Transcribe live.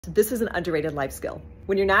This is an underrated life skill.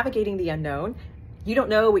 When you're navigating the unknown, you don't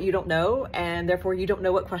know what you don't know, and therefore you don't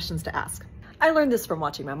know what questions to ask. I learned this from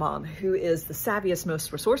watching my mom, who is the savviest,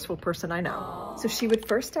 most resourceful person I know. So she would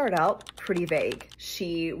first start out pretty vague.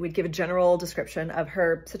 She would give a general description of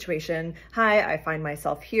her situation. Hi, I find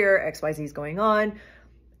myself here, XYZ is going on.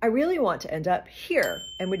 I really want to end up here,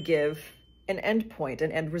 and would give an end point,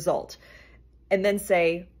 an end result. And then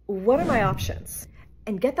say, what are my options?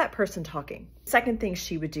 And get that person talking. Second thing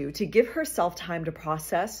she would do to give herself time to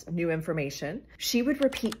process new information, she would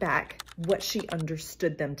repeat back what she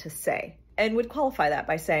understood them to say and would qualify that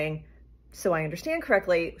by saying, so I understand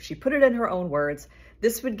correctly. She put it in her own words.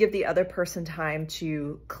 This would give the other person time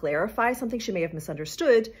to clarify something she may have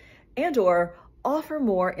misunderstood and or offer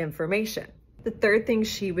more information. The third thing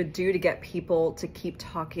she would do to get people to keep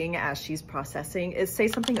talking as she's processing is say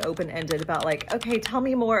something open-ended about like, okay, tell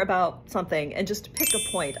me more about something, and just pick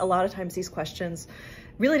a point. A lot of times these questions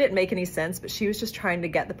really didn't make any sense, but she was just trying to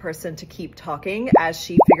get the person to keep talking as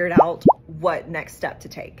she figured out what next step to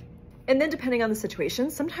take. And then depending on the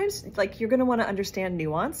situation, sometimes like you're gonna wanna understand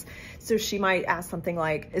nuance. So she might ask something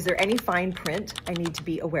like, is there any fine print I need to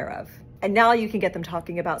be aware of? And now you can get them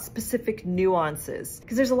talking about specific nuances,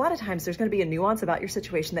 because there's a lot of times there's going to be a nuance about your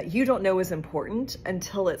situation that you don't know is important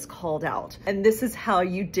until it's called out. And this is how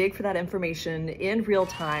you dig for that information in real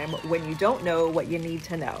time when you don't know what you need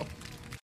to know.